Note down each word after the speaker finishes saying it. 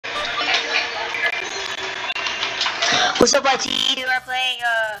What's up, IT? Today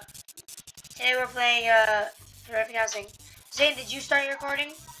we're playing, Terrific Housing. Zane, did you start your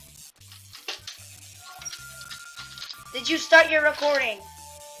recording? Did you start your recording?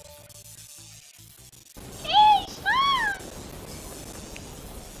 Hey, stop!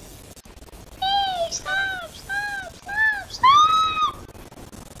 Hey, stop! Stop! Stop! Stop!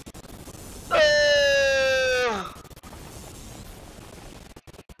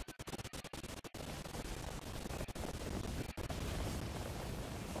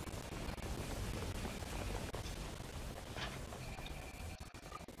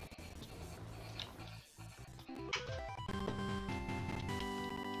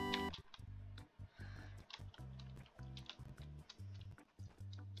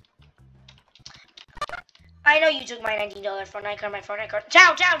 I know you took my $19 Fortnite card, my Fortnite card.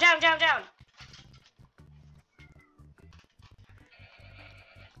 Down, down, down, down, down.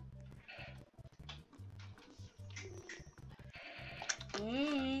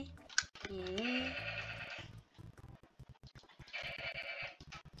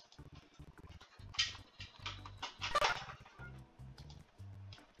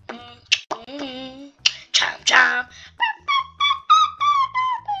 Chom, chom.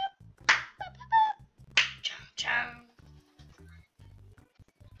 Chom, chom.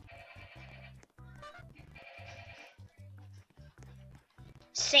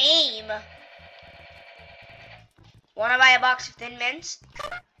 Same. Wanna buy a box of Thin Mints?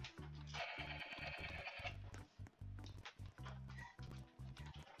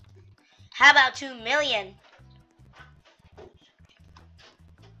 How about 2 million?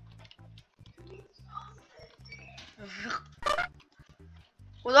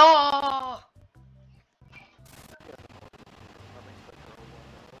 Hello.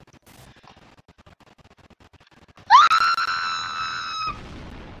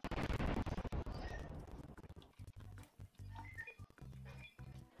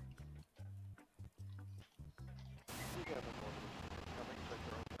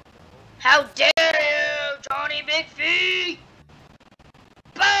 How dare you, Johnny Big Feet!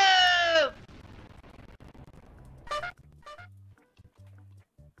 Boom!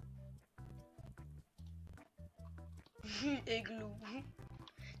 Igloo.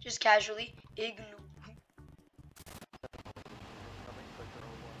 Just casually, igloo.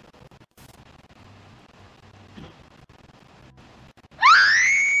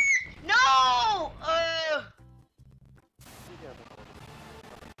 No!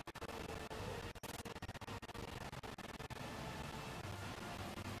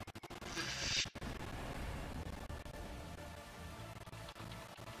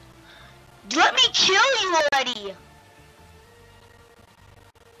 Let me kill you already!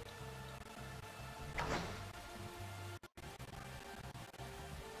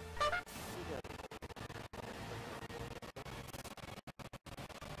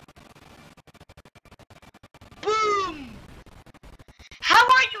 Boom! How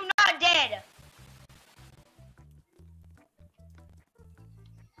are you not dead?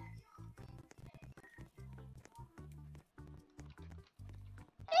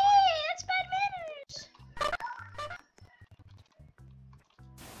 Hey, that's bad manners!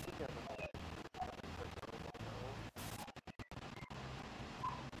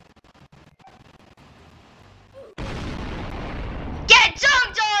 Get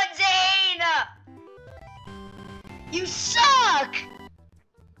dunked on, Zane! You suck!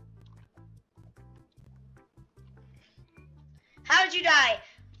 How'd you die?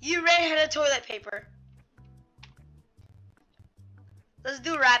 You ran out of toilet paper. Let's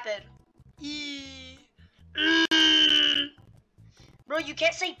do rapid. Bro, you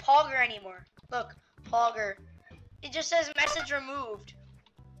can't say Pogger anymore. Look, Pogger. It just says message removed.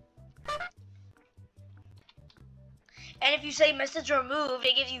 And if you say message removed,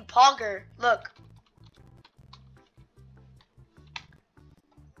 it gives you Pogger. Look.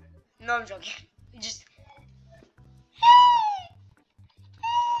 No, I'm joking. Just. Hey!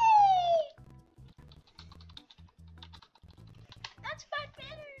 Hey! That's bad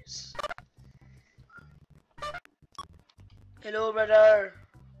manners. Hello, brother.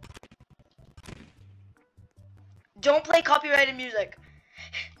 Don't play copyrighted music.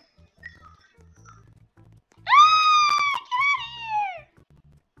 Ah, get out of here!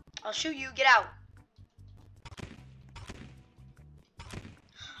 I'll shoot you. Get out.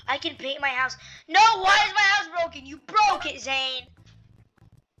 I can paint my house. No, why is my house broken? You broke it, Zane.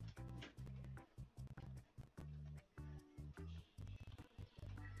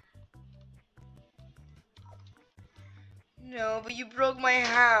 No, but you broke my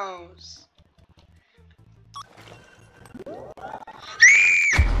house.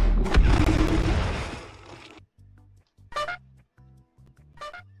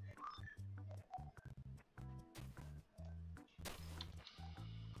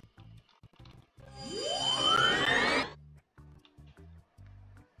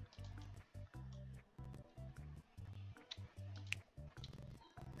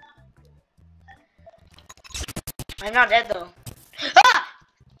 I'm not dead though. Ah!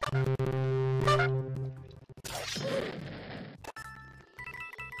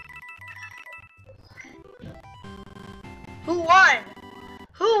 Who won?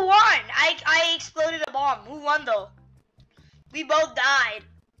 Who won? I exploded a bomb. Who won though? We both died.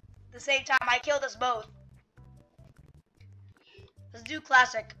 At the same time, I killed us both. Let's do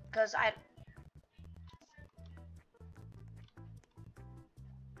classic, cause I.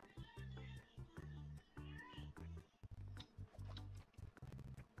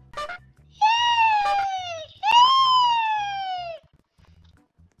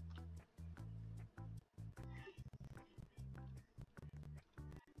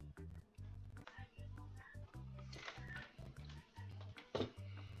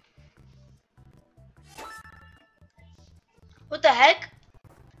 What the heck?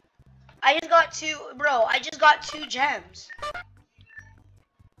 I just got two, bro. I just got 2 gems.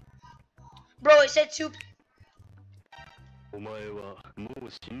 Bro, it said 2.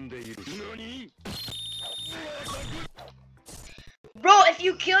 Bro, if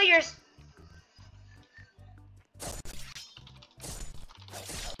you kill your.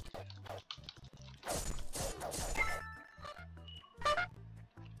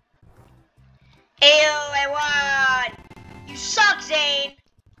 Ayo, I won. You suck, Zane.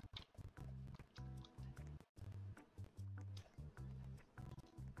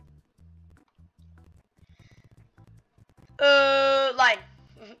 Line.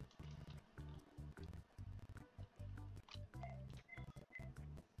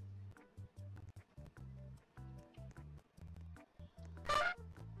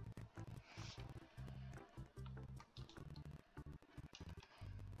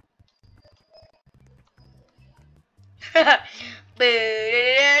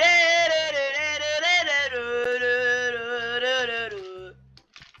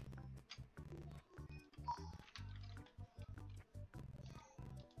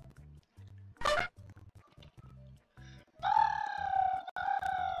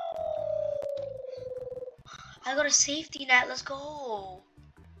 I got a safety net. Let's go.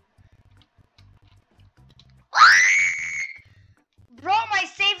 Bro, my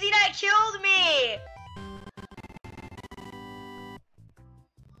safety net killed me.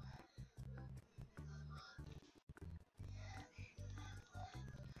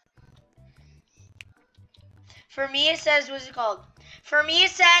 For me, it says, what's it called? For me,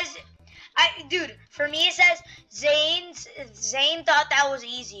 it says, for me, it says, Zane thought that was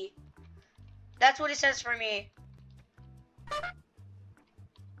easy. That's what it says for me.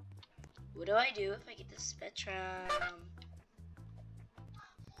 What do I do if I get the Spectrum?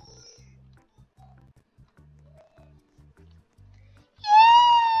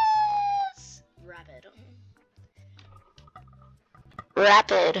 Yes! Rapid.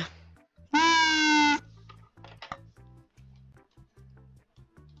 Rapid.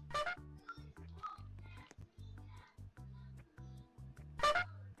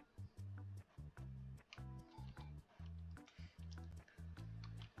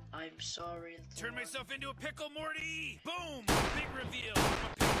 I'm sorry. Turn myself into a pickle, Morty! Boom! Big reveal. I'm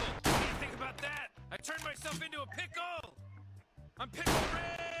a pickle. What do you think about that? I turned myself into a pickle! I'm Pickle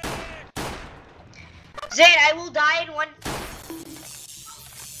Rick! Zane, I will die in one.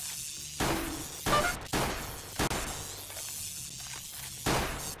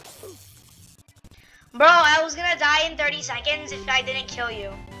 Bro, I was gonna die in 30 seconds if I didn't kill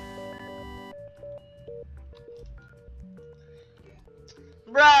you.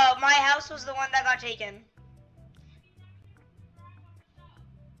 Bro, my house was the one that got taken.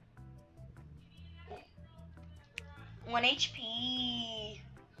 One HP.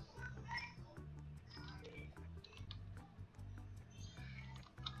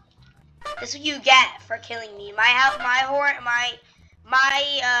 This is what you get for killing me. My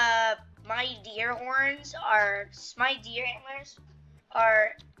deer horns are, my deer antlers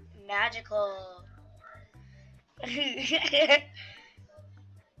are magical.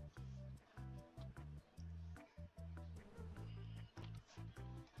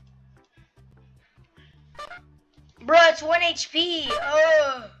 Bro, it's 1 HP.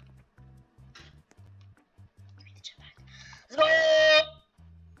 Oh. Give me the jetpack. Let's go.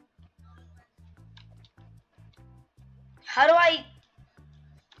 How do I?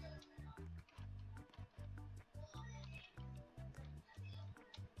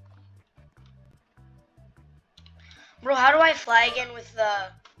 Bro, how do I fly again with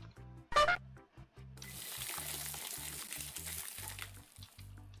the?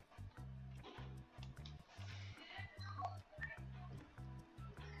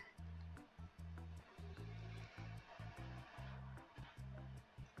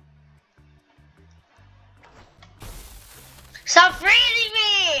 Stop freezing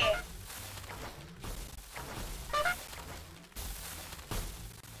me!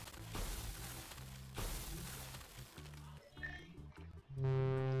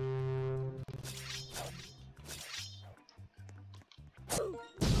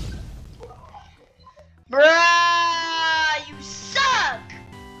 Bruh, you suck!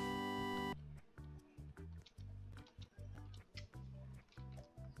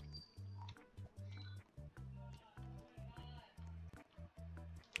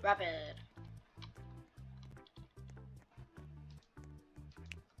 Rapid.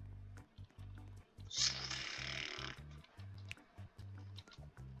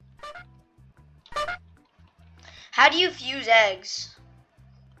 How do you fuse eggs?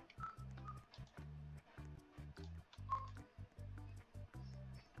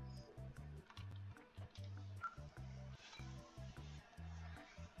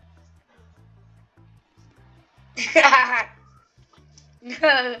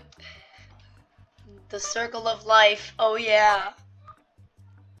 The circle of life. Oh yeah.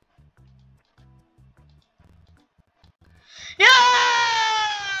 No!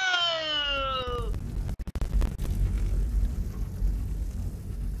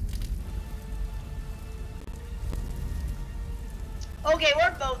 Okay,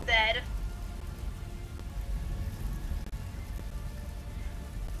 we're both dead.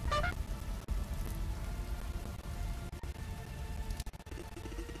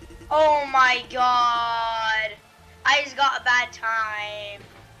 Oh my god. I just got a bad time.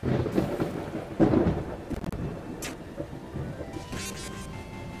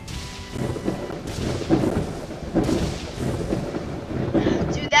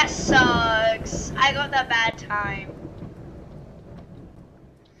 Dude, that sucks. I got that bad time.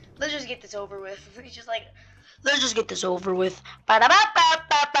 Let's just get this over with. It's just like, let's just get this over with. Bruh.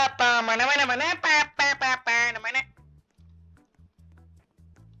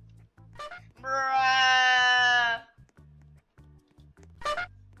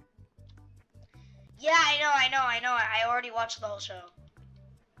 Yeah, I know. I already watched the whole show.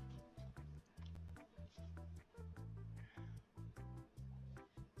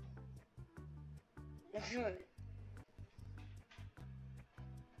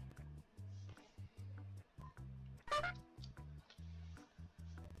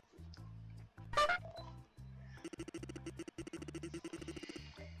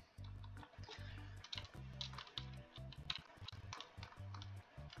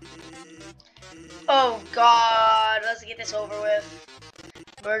 Oh god, let's get this over with.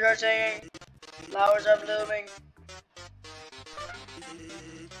 Birds are singing, flowers are blooming.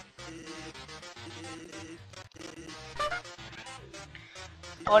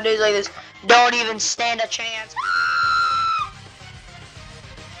 On days like this, don't even stand a chance.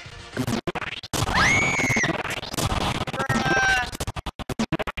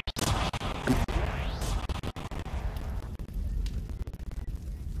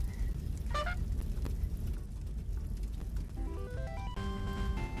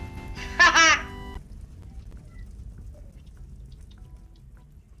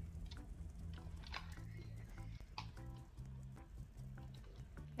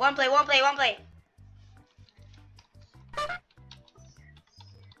 One play.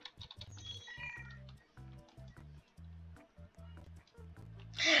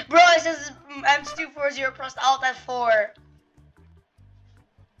 Bro, it says M240, press Alt F4.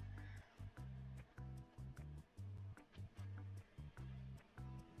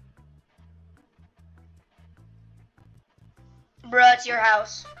 Bro, it's your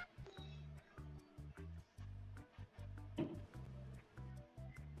house.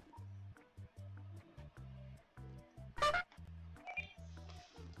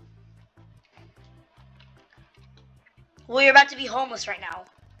 Well, you're about to be homeless right now.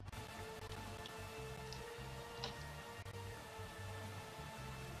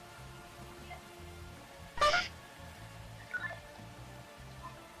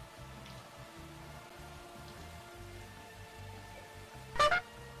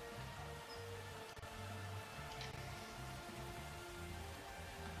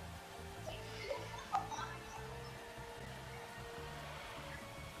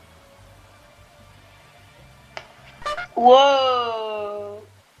 Whoa.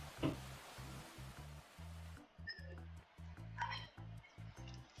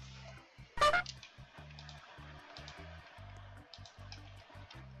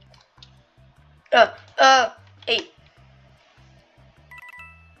 Eight.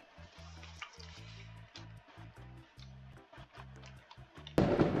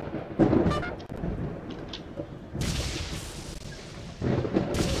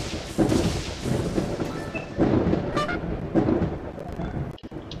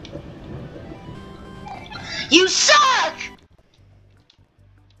 You suck!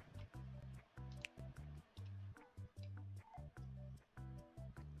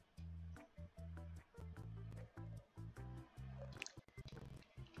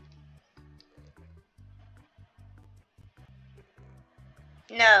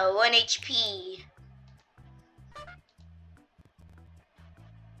 No, 1 HP.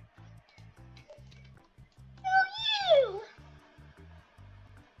 No, you!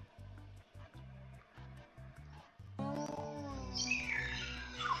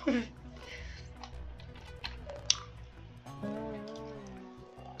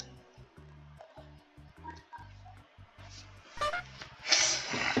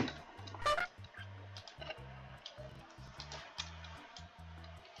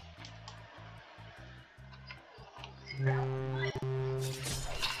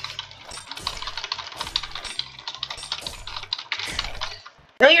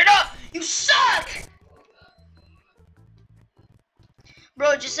 No, you're not! You suck!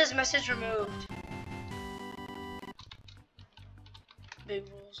 Bro, it just says message removed. Big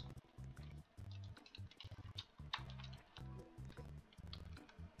rules.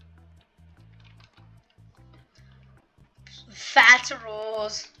 Fat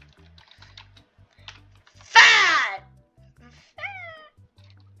rules. Fat!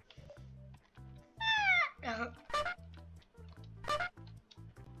 Fat!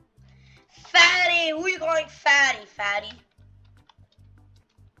 Fatty! Who are you calling fatty, fatty?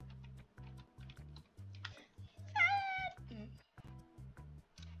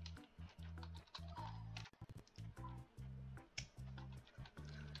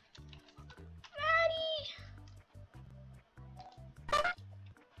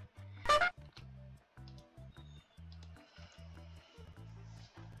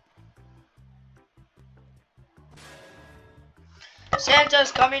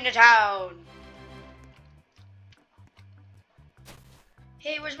 Santa's coming to town.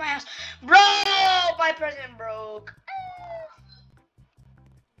 Hey, where's my house? Bro, my present broke.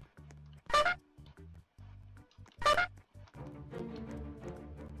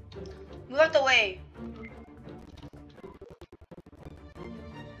 Move out the way.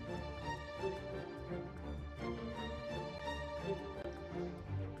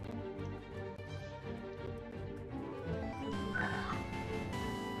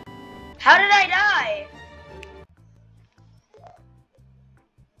 How did I die?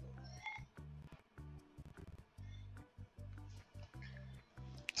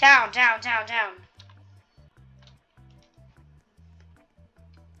 Town.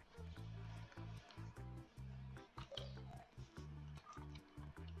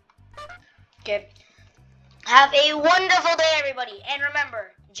 Okay. Have a wonderful day, everybody. And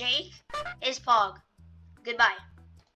remember, Jake is Pog. Goodbye.